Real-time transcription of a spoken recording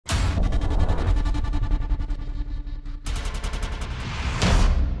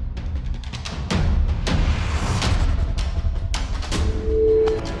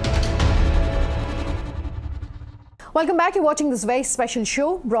Welcome back. You're watching this very special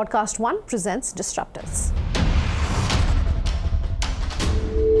show. Broadcast One presents Disruptors.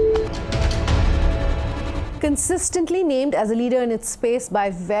 Consistently named as a leader in its space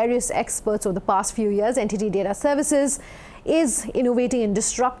by various experts over the past few years, NTT DATA Services is innovating and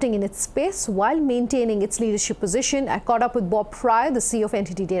disrupting in its space while maintaining its leadership position. I caught up with Bob Pryor, the CEO of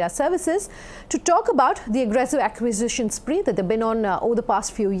NTT DATA Services, to talk about the aggressive acquisition spree that they've been on over the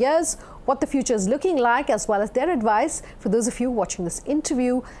past few years, what the future is looking like, as well as their advice for those of you watching this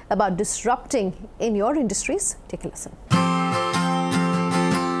interview about disrupting in your industries. Take a listen.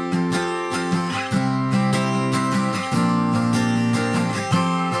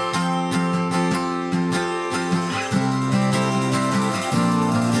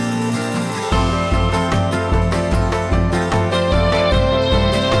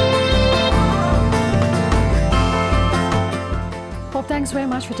 Thanks very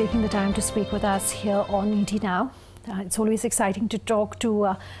much for taking the time to speak with us here on ET Now. It's always exciting to talk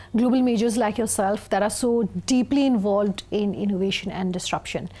to global majors like yourself that are so deeply involved in innovation and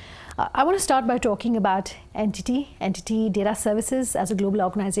disruption. I want to start by talking about NTT Data Services as a global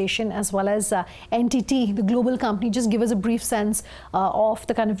organization, as well as NTT, the global company. Just give us a brief sense of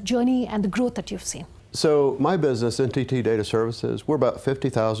the kind of journey and the growth that you've seen. So my business, NTT Data Services, we're about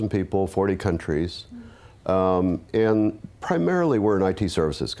 50,000 people, 40 countries. And primarily we're an IT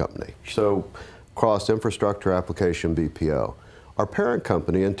services company, so across infrastructure, application, BPO. Our parent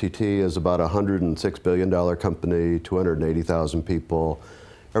company, NTT, is about a $106 billion company, 280,000 people,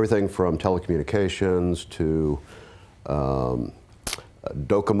 everything from telecommunications to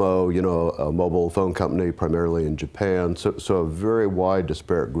Docomo, you know, a mobile phone company primarily in Japan, so a very wide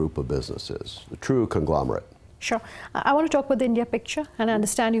disparate group of businesses, a true conglomerate. Sure. I want to talk about the India picture, and I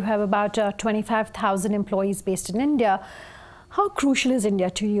understand you have about 25,000 employees based in India. How crucial is India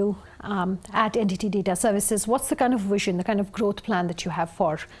to you at NTT Data Services? What's the kind of vision, the kind of growth plan that you have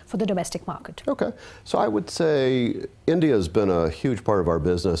for the domestic market? Okay. So I would say India has been a huge part of our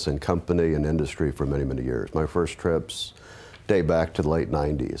business and company and industry for many, many years. My first trips date back to the late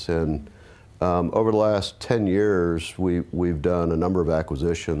 90s. And over the last 10 years, we've done a number of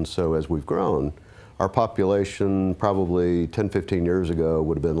acquisitions. So as we've grown, our population probably 10, 15 years ago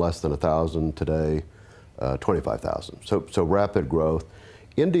would have been less than 1,000, today 25,000. So rapid growth.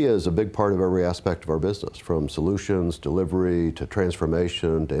 India is a big part of every aspect of our business, from solutions, delivery, to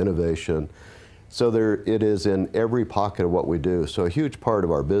transformation, to innovation. So it is in every pocket of what we do. So a huge part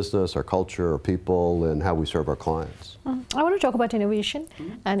of our business, our culture, our people, and how we serve our clients. I want to talk about innovation,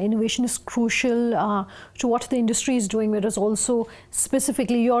 and innovation is crucial to what the industry is doing, whereas also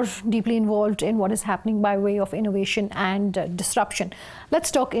specifically you're deeply involved in what is happening by way of innovation and disruption.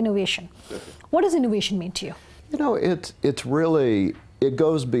 Let's talk innovation. What does innovation mean to you? You know, it's really, it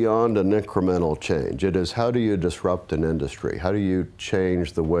goes beyond an incremental change. It is, how do you disrupt an industry? How do you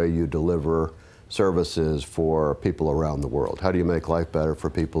change the way you deliver services for people around the world? How do you make life better for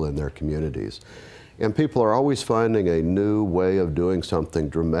people in their communities? And people are always finding a new way of doing something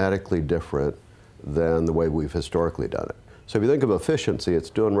dramatically different than the way we've historically done it. So if you think of efficiency, it's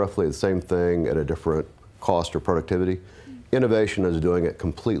doing roughly the same thing at a different cost or productivity. Innovation is doing it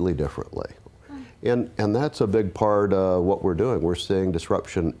completely differently. And that's a big part of what we're doing. We're seeing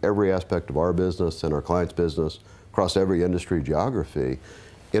disruption every aspect of our business and our clients' business across every industry geography.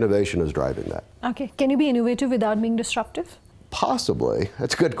 Innovation is driving that. Okay. Can you be innovative without being disruptive? Possibly.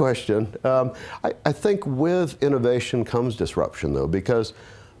 That's a good question. I think with innovation comes disruption, though, because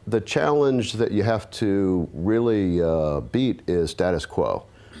the challenge that you have to really beat is status quo.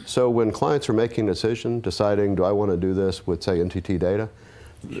 So when clients are making a decision, deciding, do I want to do this with, say, NTT Data,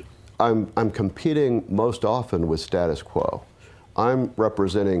 I'm competing most often with status quo. I'm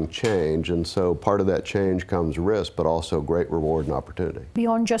representing change, and so part of that change comes risk, but also great reward and opportunity.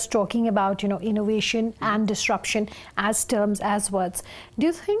 Beyond just talking about, innovation and disruption as terms, as words, do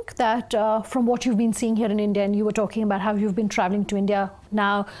you think that from what you've been seeing here in India, and you were talking about how you've been traveling to India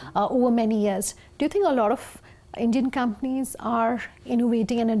now over many years, do you think a lot of Indian companies are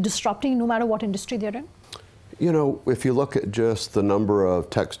innovating and disrupting no matter what industry they're in? You know, if you look at just the number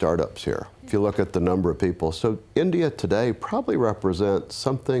of tech startups here, if you look at the number of people, so India today probably represents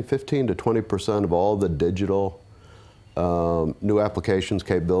something 15 to 20% of all the digital new applications,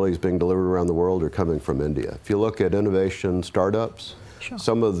 capabilities being delivered around the world are coming from India. If you look at innovation startups, sure,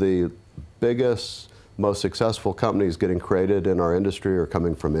 some of the biggest, most successful companies getting created in our industry are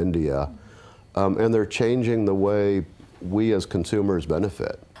coming from India, and they're changing the way we as consumers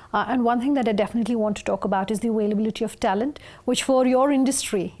benefit. And one thing that I definitely want to talk about is the availability of talent, which for your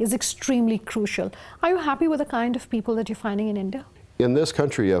industry is extremely crucial. Are you happy with the kind of people that you're finding in India? in this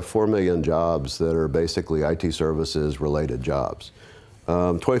country, you have 4 million jobs that are basically IT services related jobs.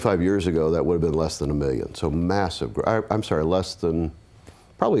 25 years ago, that would have been less than 1 million. So massive growth. I'm sorry, less than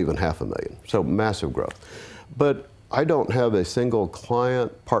probably even 500,000. So massive growth. But I don't have a single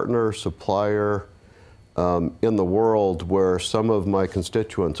client, partner, supplier in the world where some of my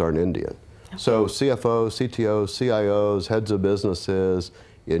constituents aren't Indian. Okay. So CFOs, CTOs, CIOs, heads of businesses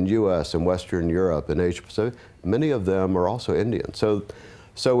in US and Western Europe and Asia Pacific, many of them are also Indian. So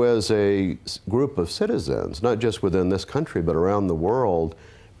as a group of citizens, not just within this country, but around the world,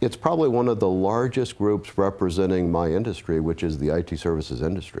 it's probably one of the largest groups representing my industry, which is the IT services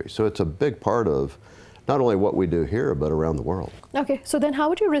industry. So it's a big part of not only what we do here, but around the world. Okay, so then how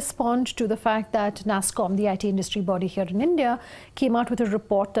would you respond to the fact that NASSCOM, the IT industry body here in India, came out with a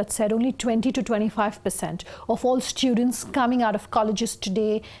report that said only 20 to 25% of all students coming out of colleges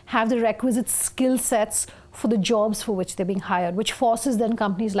today have the requisite skill sets for the jobs for which they're being hired, which forces then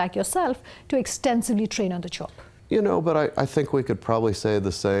companies like yourself to extensively train on the job? You know, but I think we could probably say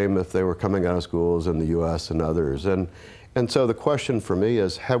the same if they were coming out of schools in the US and others. And so the question for me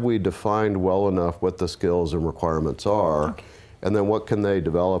is, have we defined well enough what the skills and requirements are? Okay. And then what can they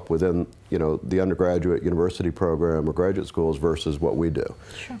develop within, you know, the undergraduate university program or graduate schools versus what we do?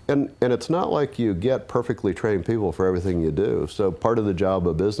 Sure. And it's not like you get perfectly trained people for everything you do. So part of the job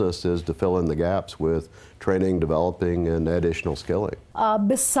of business is to fill in the gaps with training, developing, and additional skilling.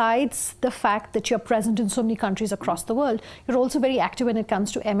 Besides the fact that you're present in so many countries across the world, you're also very active when it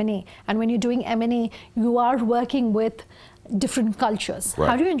comes to M&A. And when you're doing M&A, you are working with different cultures. Right.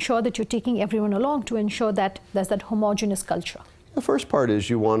 How do you ensure that you're taking everyone along to ensure that there's that homogeneous culture? The first part is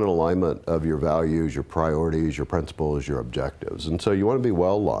you want an alignment of your values, your priorities, your principles, your objectives. And so you want to be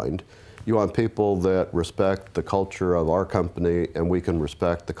well aligned. You want people that respect the culture of our company, and we can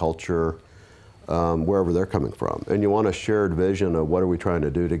respect the culture wherever they're coming from. And you want a shared vision of what are we trying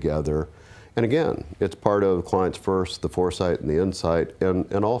to do together. And again, it's part of clients first, the foresight and the insight,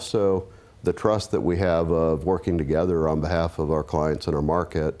 and also the trust that we have of working together on behalf of our clients and our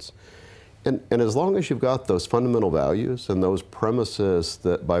markets. And as long as you've got those fundamental values and those premises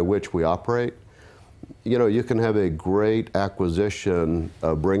that by which we operate, you know, you can have a great acquisition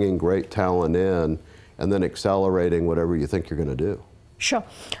of bringing great talent in and then accelerating whatever you think you're going to do. Sure.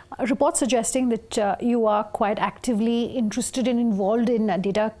 A report suggesting that you are quite actively interested and involved in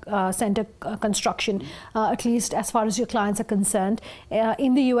data center construction, at least as far as your clients are concerned,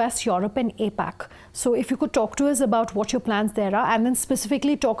 in the US, Europe, and APAC. So if you could talk to us about what your plans there are, and then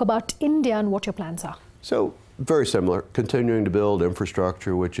specifically talk about India and what your plans are. So very similar, continuing to build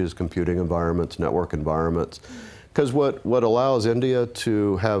infrastructure, which is computing environments, network environments. Because what allows India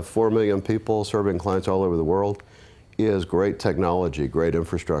to have 4 million people serving clients all over the world is great technology, great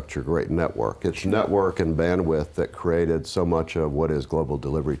infrastructure, great network. It's network and bandwidth that created so much of what is global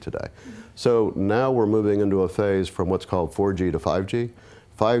delivery today. So now we're moving into a phase from what's called 4G to 5G.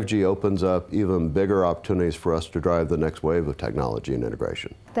 5G opens up even bigger opportunities for us to drive the next wave of technology and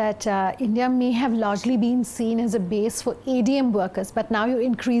integration. That India may have largely been seen as a base for ADM workers, but now you're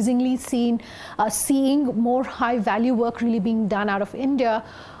increasingly seeing more high-value work really being done out of India.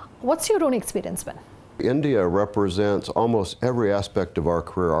 What's your own experience been? India represents almost every aspect of our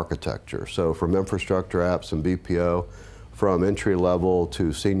career architecture. So from infrastructure apps and BPO, from entry level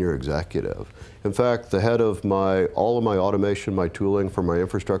to senior executive. In fact, the head of all of my automation, my tooling for my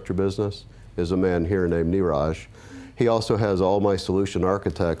infrastructure business is a man here named Niraj. He also has all my solution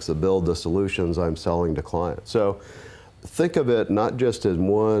architects that build the solutions I'm selling to clients. So think of it not just as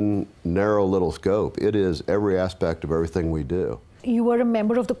one narrow little scope, it is every aspect of everything we do. You were a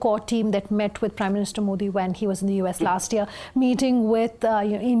member of the core team that met with Prime Minister Modi when he was in the US last year, meeting with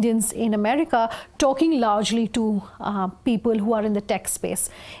Indians in America, talking largely to people who are in the tech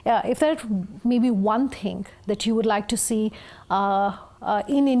space. If there may be one thing that you would like to see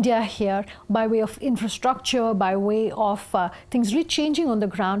in India here by way of infrastructure, by way of things really changing on the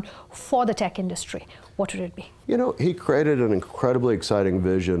ground for the tech industry, what would it be? You know, he created an incredibly exciting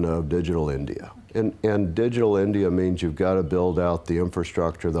vision of digital India. And digital India means you've got to build out the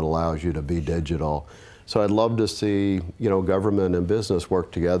infrastructure that allows you to be digital. So I'd love to see, you know, government and business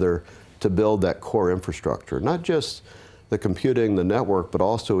work together to build that core infrastructure, not just the computing, the network, but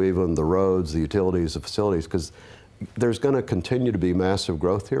also even the roads, the utilities, the facilities, because there's going to continue to be massive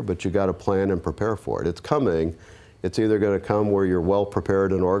growth here, but you got to plan and prepare for it. It's coming. It's either going to come where you're well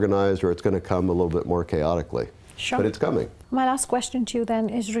prepared and organized, or it's going to come a little bit more chaotically. Sure. But it's coming. My last question to you then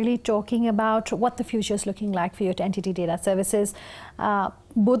is really talking about what the future is looking like for you at NTT Data Services,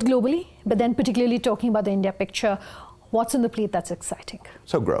 both globally, but then particularly talking about the India picture. What's on the plate that's exciting?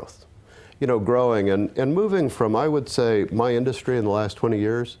 So growth. growing and moving from, I would say, my industry in the last 20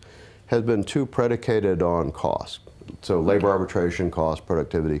 years has been too predicated on cost. So labor arbitration, cost,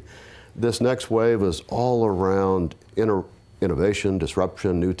 productivity. This next wave is all around innovation,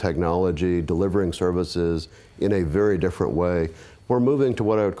 disruption, new technology, delivering services in a very different way. We're moving to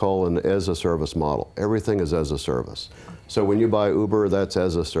what I would call an as-a-service model. Everything is as a service. So when you buy Uber, that's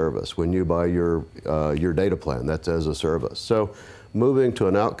as a service. When you buy your data plan, that's as a service. So moving to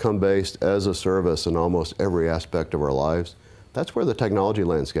an outcome-based as a service in almost every aspect of our lives, that's where the technology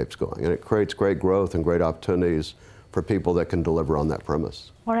landscape's going. And it creates great growth and great opportunities for people that can deliver on that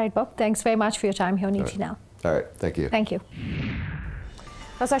premise. All right, Bob. Thanks very much for your time here on ET Now. All right. Thank you. Thank you.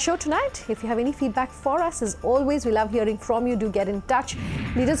 That's our show tonight. If you have any feedback for us, as always, we love hearing from you. Do get in touch.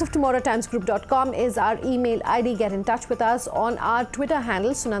 leadersoftomorrowtimesgroup.com is our email ID. Get in touch with us on our Twitter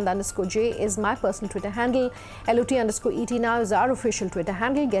handle. Sunanda_J is my personal Twitter handle. LOT_ET Now is our official Twitter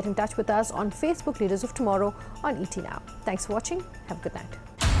handle. Get in touch with us on Facebook, Leaders of Tomorrow on ET Now. Thanks for watching. Have a good night.